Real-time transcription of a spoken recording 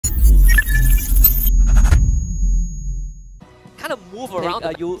kind of move around.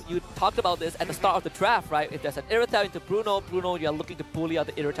 You talked about this at the start of the draft, right? If there's an Irritel into Bruno, you're looking to bully out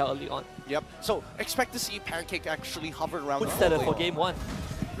the Irritel early on. Yep. So expect to see Pancake actually hover around the setup for game 1.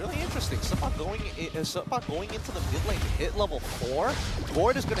 Really interesting. Sept going into the mid lane to hit level 4.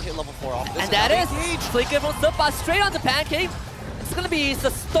 Gord is going to hit level 4 off this. And that is flicker from Sept straight onto Pancake. It's going to be the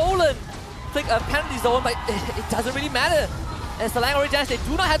stolen penalty zone, but it doesn't really matter. And Selangor Redgiants, they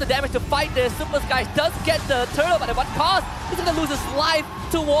do not have the damage to fight this. Super Skies does get the turtle, but at what cost? He's going to lose his life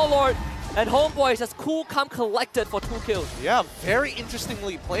to Warlord. And HomeBois just cool, calm, collected for 2 kills. Yeah, very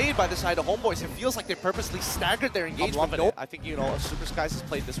interestingly played by the side of HomeBois. It feels like they purposely staggered their engagement. But I think, you know, Super Skies has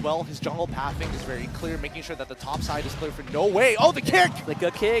played this well. His jungle pathing is very clear, making sure that the top side is clear for no way. Oh, the kick! Like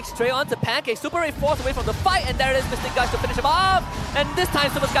a kick straight onto Pancake. Super Ray forced away from the fight, and there it is, Mr. Gush to finish him off. And this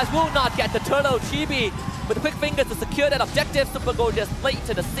time, Super Skies will not get the turtle. CHIBII with quick fingers to secure that objective. Super Gojes late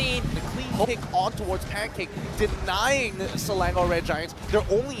to the scene. The clean kick on towards Pancake, denying Selangor Redgiants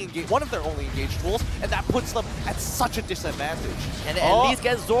one of their only engaged tools, and that puts them at such a disadvantage. And at least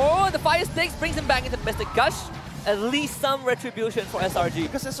gets Zoro, the Fire Sticks brings him back into Mystic Gush. At least some retribution for SRG.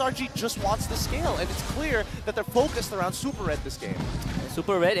 Because SRG just wants the scale, and it's clear that they're focused around Super Red this game. And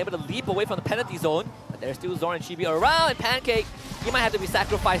Super Red able to leap away from the penalty zone, but there's still Zorn and CHIBII around, and Pancake, he might have to be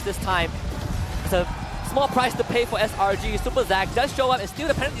sacrificed this time. It's a small price to pay for SRG. Super Zakqt does show up and steal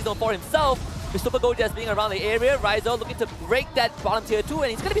the penalty zone for himself, with Super Gojes being around the area. Rizzo looking to break that bottom tier 2,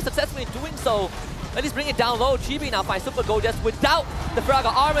 and he's going to be successful in doing so. At least bring it down low. CHIBII now finds Super Gojes without the Frog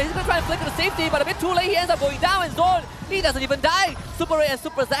armor. He's going to try and flicker to safety, but a bit too late. He ends up going down, and Zorn, he doesn't even die. Super Ray and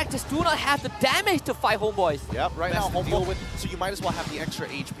Super Zakqt just do not have the damage to fight HomeBois. Yep, right now HomeBois, so you might as well have the extra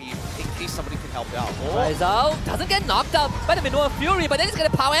HP in case somebody can help out. Oh. Rizzo doesn't get knocked out by the Minoa Fury, but they're just going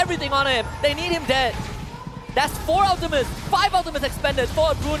to power everything on him. They need him dead. That's 4 ultimates, 5 ultimates expended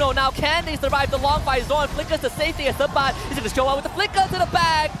for Bruno. Now can they survive the long fight? Zorn flickers to safety as Sept is going to show up with the flicker to the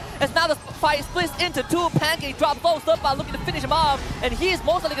bag. As now the fight splits into 2. Pancake drops low, Sept looking to finish him off, and he is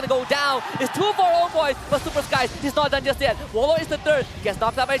most likely going to go down. It's 2 for HomeBois, but Super Skies, he's not done just yet. Warlord is the 3rd, gets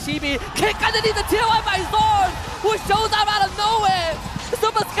knocked out by CHIBII. Kick underneath the tier 1 by Zorn, who shows up out of nowhere. The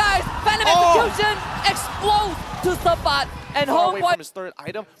Super Skies, Phantom Execution explodes to Sept. And HomeBois from his 3rd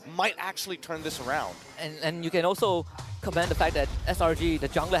item might actually turn this around. And you can also commend the fact that SRG, the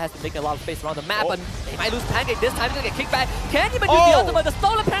jungler, has been making a lot of space around the map, and they might lose Pancake this time. He's gonna get kicked back. Can't even use the ultimate. The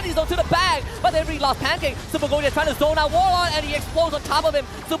stolen penalty zone to the bag, but they really lost Pancake. Super Gojes trying to zone out Warlord, and he explodes on top of him.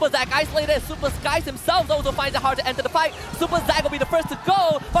 Super Zakqt isolated. Super Skies himself also finds it hard to enter the fight. Super Zakqt will be the first to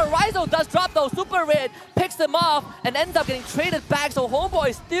go, but Rizzo does drop though. Super Red picks him off and ends up getting traded back, so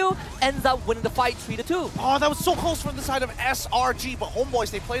HomeBois still ends up winning the fight 3-2. Oh, that was so close from the side of SRG, but HomeBois,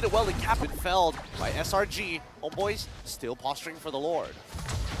 they played it well. They capped it felled by SRG. HomeBois still posturing for the Lord.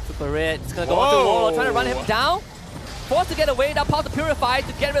 Super Red is going to go on to Warlord, trying to run him down. Forced to get away, now Pulse to Purify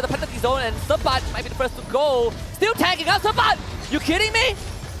to get rid of the penalty zone, and Sept might be the first to go. Still tanking out Sept! You kidding me?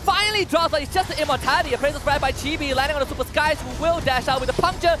 Finally drops, but it's just the immortality. Appraisal spread by CHIBII, landing on the Super Skies, who will dash out with the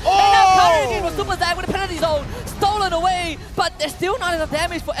puncture. And now countering again with Super Zakqt with the penalty zone. Stolen away, but there's still not enough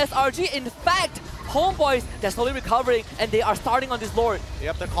damage for SRG. In fact, HomeBois, they're slowly recovering, and they are starting on this Lord.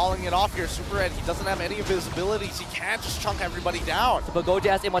 Yep, they're calling it off here. Super Red, he doesn't have any of his abilities. He can't just chunk everybody down. Super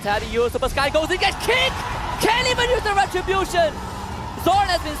Gojes, immortality used. Super Sky goes in, gets kicked! Can't even use the retribution! Zorn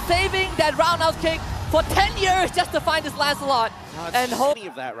has been saving that roundhouse kick for 10 years just to find this Lancelot. And any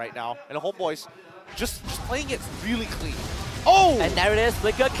of that right now. And HomeBois just playing it really clean. Oh! And there it is,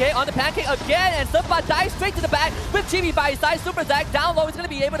 flicker kick on the Pancake again, and Sept dives straight to the back with CHIBII by his side. Super Zakqt down low, he's going to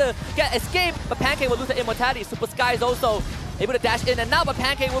be able to get escape, but Pancake will lose the immortality. Super Sky is also able to dash in and now, but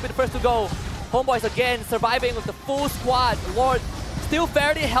Pancake will be the first to go. HomeBois again surviving with the full squad. Lord still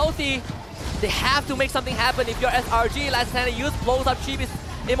fairly healthy. They have to make something happen. If you're SRG, last time they use blows up CHIBII's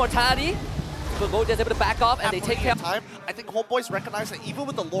immortality. Super Gojes able to back off, and they take care of time. I think HomeBois recognize that even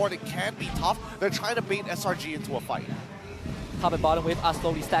with the Lord, it can be tough. They're trying to bait SRG into a fight. Top and bottom wave are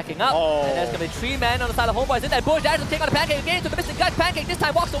slowly stacking up. And there's going to be 3 men on the side of HomeBois in that bush. There's to take on the Pancake again to the Mystic Gush. Pancake this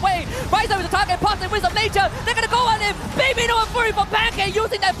time walks away. Rise up with the target, pops the Wisdom of Nature. They're going to go on him. Baby no Fury for Pancake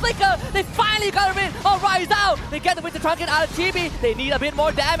using that flicker. They finally got him in. Rise out. They get the Winter Trunket out of CHIBII. They need a bit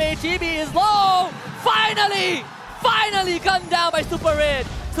more damage. CHIBII is low. Finally gunned down by Super Red.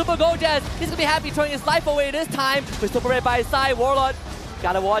 Super Gojes, he's going to be happy throwing his life away this time with Super Red by his side. Warlord,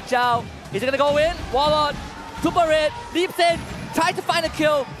 gotta watch out. Is he going to go in? Warlord, Super Red leaps in. Tried to find a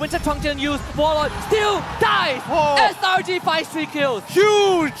kill, Winter Truncheon used, Warlord still dies! SRG finds 3 kills!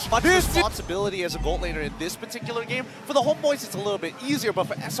 Huge! Much responsibility as a gold laner in this particular game. For the HomeBois, it's a little bit easier, but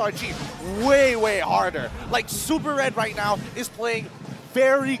for SRG, way harder. Like, Super Red right now is playing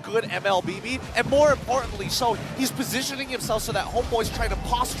very good MLBB, and more importantly, so he's positioning himself so that HomeBois trying to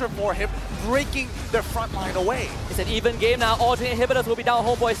posture for him, breaking their front line away. It's an even game now. All three inhibitors will be down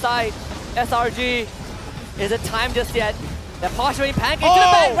HomeBois side. SRG, is it time just yet? They're posturing Pancake to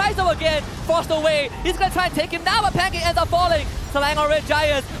the back. Rizzo again, forced away. He's going to try and take him down, but Pancake ends up falling. Selangor Red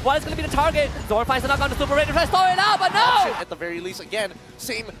Giants, what is going to be the target? ZORN finds the knock on the Super Red to try to slow it out, but no! At the very least, again,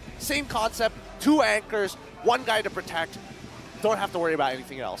 same concept, 2 anchors, 1 guy to protect. Don't have to worry about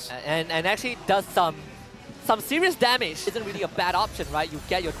anything else. And actually does some serious damage. Isn't really a bad option, right? You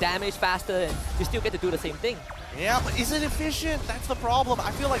get your damage faster and you still get to do the same thing. Yeah, but is it efficient? That's the problem.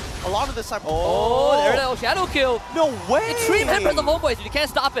 I feel like a lot of this time... there's a shadow kill. No way! It's 3 members of HomeBois. You can't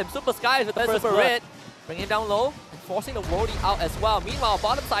stop him. Super Sekys with the first Super Red. Bring him down low. Forcing the Worldy out as well. Meanwhile,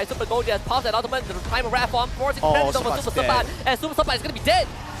 bottom side, Super Gojes pops that ultimate into the Primal Wrath form, forcing Predator over Super SEPAT, and Super SEPAT is going to be dead.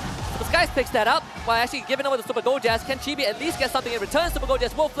 Super Sekys picks that up while actually giving over to Super Gojes. Can CHIBII at least get something in return? Super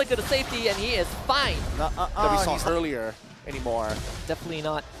Gojes will flicker to safety, and he is fine. That we saw earlier anymore. Definitely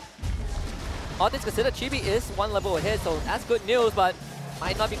not. All things considered, CHIBII is 1 level ahead, so that's good news, but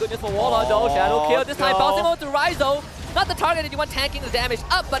might not be good news for WARLORD though. Shadow kill, this time bouncing over to Rizzo. Not the target that you want tanking the damage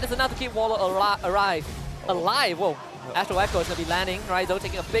up, but it's enough to keep WARLORD alive. Whoa. Astro Echo is going to be landing. Rizzo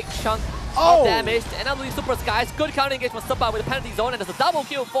taking a big chunk of damage. And now the Super Sekys. Good counter engage from SEPAT with the penalty zone, and there's a double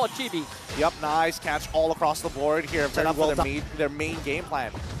kill for CHIBII. Yep, nice catch all across the board here. Set up for their main game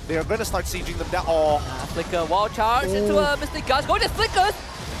plan. They are going to start sieging them down. Flicker, wall charge into a Mystic Gush. Gojes flickers.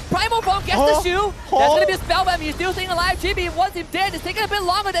 Primal Form gets the shoe. There's going to be a spellbomb. He's still staying alive. CHIBII wants him dead. It's taking a bit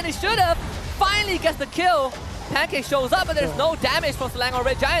longer than it should have. Finally gets the kill. Pancake shows up, but there's no damage from Selangor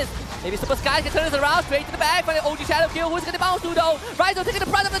Red Giants. Maybe Super Sekys can turn this around, straight to the back for the OG Shadow kill. Who's going to bounce to though? Rizzo taking the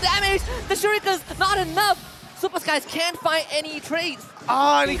brunt of the damage. The Shuriken's not enough. Super Sekys can't find any trace.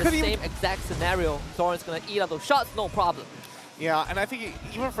 And he couldn't even... Same exact scenario. ZORN's going to eat up those shots, no problem. Yeah, and I think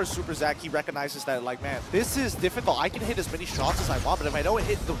even for Super Zakqt, he recognizes that, like, man, this is difficult. I can hit as many shots as I want, but if I don't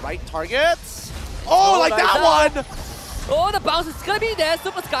hit the right targets... like that one! Oh, the bounce is going to be there.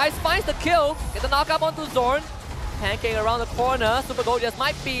 Super Sekys finds the kill. Get the knockup onto ZORN. Pancake around the corner. Super Gojes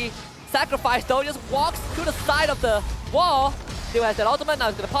might be sacrificed though. Just walks to the side of the wall. Still has that ultimate. Now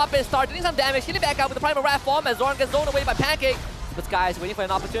he's going to pop it, start doing some damage. Hitting back out with the Primal Wrath form as ZORN gets zoned away by Pancake. Super Sekys waiting for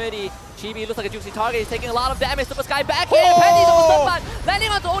an opportunity. CHIBII looks like a juicy target. He's taking a lot of damage. Super Sekys back here. Penalties over SEPAT. Landing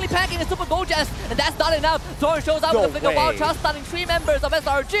on the only Pancake and Super Gojes. And that's not enough. ZORN shows up with the Flicker Wild Trust, starting 3 members of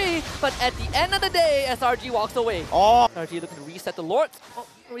SRG. But at the end of the day, SRG walks away. SRG looking to reset the Lord.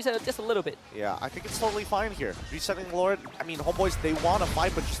 Reset it just a little bit. Yeah, I think it's totally fine here. Resetting the Lord, I mean, HomeBois, they want to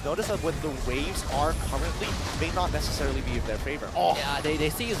fight, but just notice that when the waves are currently, may not necessarily be in their favor. Yeah, they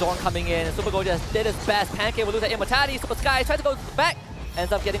see ZORN coming in, and Super Gojes did his best. Pancake will lose that immortality. Super Sekys tries to go to the back,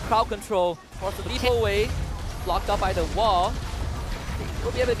 ends up getting crowd control. Forces the leap away, blocked up by the wall.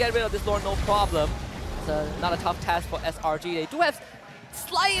 We'll be able to get rid of this Lord, no problem. It's not a tough task for SRG. They do have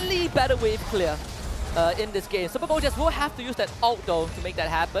slightly better wave clear in this game. Super Gojes will have to use that ult though to make that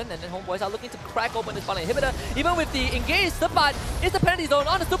happen, and then HomeBois are looking to crack open this final inhibitor. Even with the engaged SEPAT, it's the penalty zone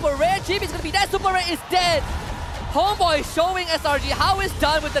on the Super Red. CHIBII is going to be dead. Super Red is dead. HomeBois showing SRG how it's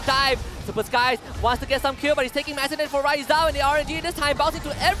done with the dive. Super Sekys wants to get some kill, but he's taking massive hit for Rizzo in the RNG. This time bouncing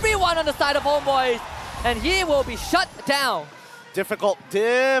to everyone on the side of HomeBois, and he will be shut down. Difficult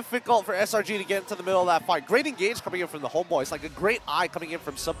for SRG to get into the middle of that fight. Great engage coming in from the HomeBois, like a great eye coming in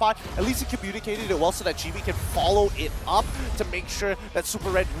from SEPAT. At least he communicated it well so that CHIBII can follow it up to make sure that Super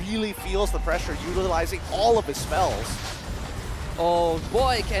Red really feels the pressure, utilizing all of his spells. Oh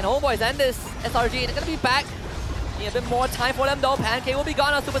boy, can HomeBois end this? SRG, they're gonna be back. Need a bit more time for them though. Pancake will be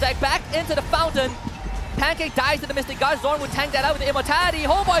gone on Super Zakqt. Back into the fountain. Pancake dies to the Mystic Gush. ZORN would tank that out with the immortality.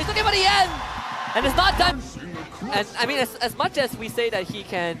 HomeBois looking for the end! And it's not done. And I mean, as much as we say that he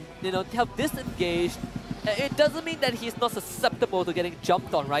can, help disengage, it doesn't mean that he's not susceptible to getting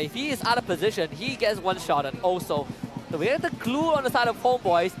jumped on, right? If he is out of position, he gets one-shotted also. So we have the glue on the side of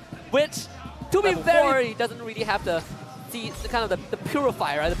HomeBois, which, to be fair, he doesn't really have to see the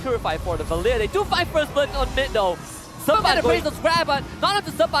purifier, right? The purifier for the Valir. They do find first blood on mid though. SEPAT appraisals grab, but not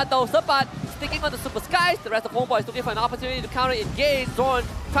onto SEPAT though. SEPAT sticking on the Super Sekys. The rest of HomeBois looking for an opportunity to counter engage. ZORN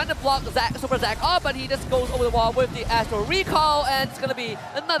trying to block Super Zakqt off, but he just goes over the wall with the Astro Recall, and it's gonna be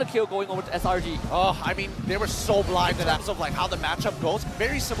another kill going over to SRG. I mean, they were so blind in terms of like how the matchup goes.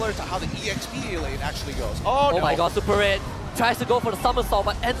 Very similar to how the EXP lane actually goes. Oh my god, Super Red tries to go for the somersault,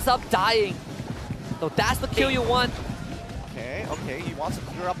 but ends up dying. So that's the kill you want. Okay, he wants to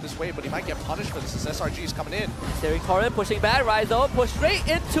clear up this way, but he might get punished for this as SRG is coming in. Steering Torrent pushing back, Rizzo push straight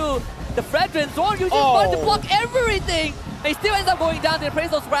into the Fredrin. ZORN uses fun to block everything, and he still ends up going down to the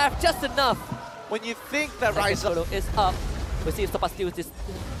Appraisal's Wrath just enough. When you think that Rizzo is up, We'll see if Sept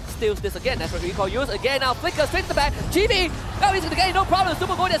steals this again. That's what recall use. Again, now Flicker straight to the back. CHIBII! Now he's gonna get it, no problem.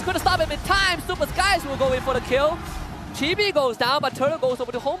 Super Gojes couldn't stop him in time. Super Sekys will go in for the kill. CHIBII goes down, but Turtle goes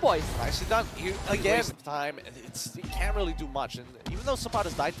over to HomeBois. Nicely done. Again, time, he can't really do much. And even though Sepat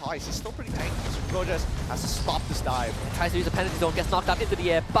has died twice, he's still pretty tanky. So Gojes has to stop this dive. Tries to use the penalty zone, gets knocked up into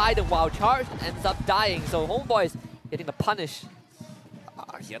the air by the wild charge, and ends up dying. So HomeBois getting the punish.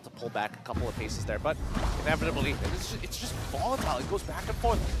 He had to pull back a couple of paces there, but inevitably, it's just volatile. It goes back and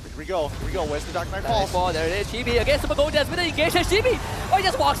forth. Here we go. Where's the Dark Knight Fall? There it is. CHIBII against Super Gojes with the engagement. CHIBII! Oh, he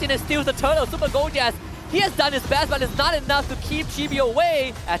just walks in and steals the turtle. Super Gojes. He has done his best, but it's not enough to keep CHIBII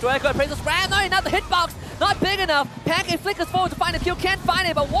away. After Echo plays the spam, not enough. The hitbox, not big enough. Pancake flickers forward to find a kill, can't find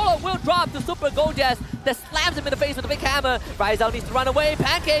it, but Warlord will drop to Super Gojes that slams him in the face with a big hammer. Rizal needs to run away.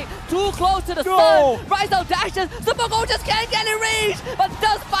 Pancake too close to the sun. Rizal dashes. Super Gojes can't get in range, but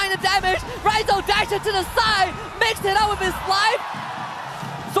does find the damage. Rizal dashes to the side, makes it out with his life.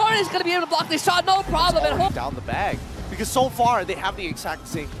 XORN is going to be able to block this shot, no problem at home. Down the bag. Because so far, they have the exact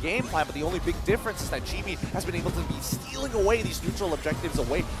same game plan, but the only big difference is that CHIBII has been able to be stealing away these neutral objectives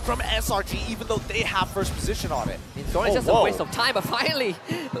away from SRG, even though they have first position on it. XORN is just a waste of time, but finally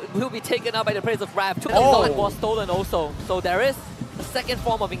will be taken out by the praise of Rav. Solid was stolen also. So there is a second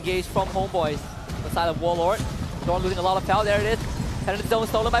form of engage from HomeBois on the side of Warlord. XORN losing a lot of power, there it is. Penalty zone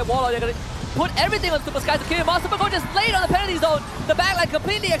stolen by Warlord. They're going to put everything on Super Sekys to kill him off. Super Gojes laid on the penalty zone. The backline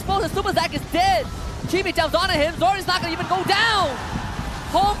completely exposed and Super Zakqt is dead. CHIBII jumps onto him. XORN is not going to even go down.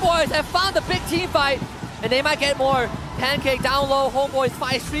 HomeBois have found the big team fight, and they might get more. Pancake down low. HomeBois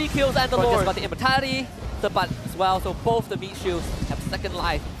finds 3 kills and the Lord. Got the immortality, Sept as well. So both the meat shields have second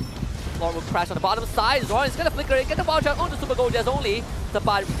life. Lord will crash on the bottom side. XORN is going to flicker it, get the wild shot onto Super Gojes only.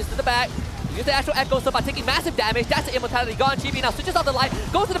 Sept reaches to the back. Use the actual echo, Sept taking massive damage. That's the immortality gone. CHIBII now switches off the light,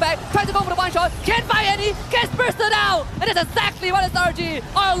 goes to the back, tries to go for the one shot, can't find any, gets bursted out, and that's exactly what SRG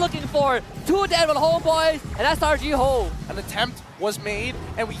are looking for. 2 dead with HomeBois and SRG whole. An attempt was made,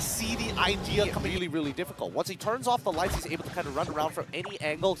 and we see the idea coming really difficult. Once he turns off the lights, he's able to kind of run around from any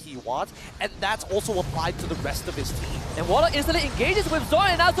angle he wants, and that's also applied to the rest of his team. And Warlord instantly engages with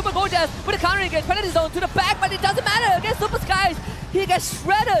XORN, and now Super Gojes with a counter engage, penalty zone to the back, but it doesn't matter against Super Sekys. He gets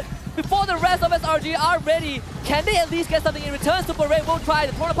shredded before the rest of SRG are ready. Can they at least get something in return? Super Ray will try.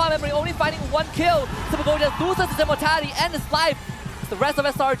 The Torn Apart Memory only finding 1 kill. Super Gojes loses his immortality and his life. The rest of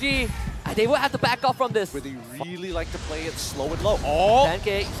SRG, they will have to back off from this. Where they really like to play it slow and low.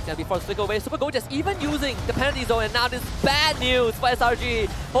 Pancake is going to be forced to flick away. Super Gojes even using the penalty zone, and now this bad news for SRG.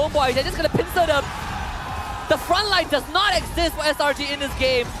 HomeBois, they're just going to pincer them. The front line does not exist for SRG in this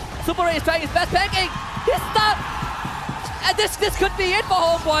game. Super Ray is trying his best. Pancake, he's stuck. And this could be it for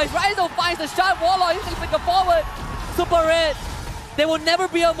HomeBois. Rizal finds the shot. Warlord, he's going to flicker forward. Super Red. There will never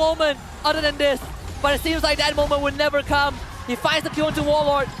be a moment other than this. But it seems like that moment will never come. He finds the kill into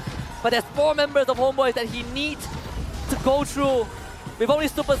Warlord. But there's 4 members of HomeBois that he needs to go through. We've only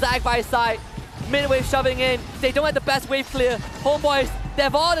Super Zakqt by his side. Mid-wave shoving in. They don't have the best wave clear. HomeBois, they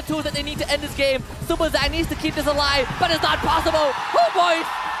have all the tools that they need to end this game. Super Zakqt needs to keep this alive, but it's not possible. HomeBois,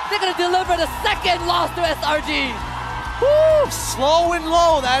 they're going to deliver the second loss to SRG. Woo! Slow and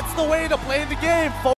low, that's the way to play the game, folks.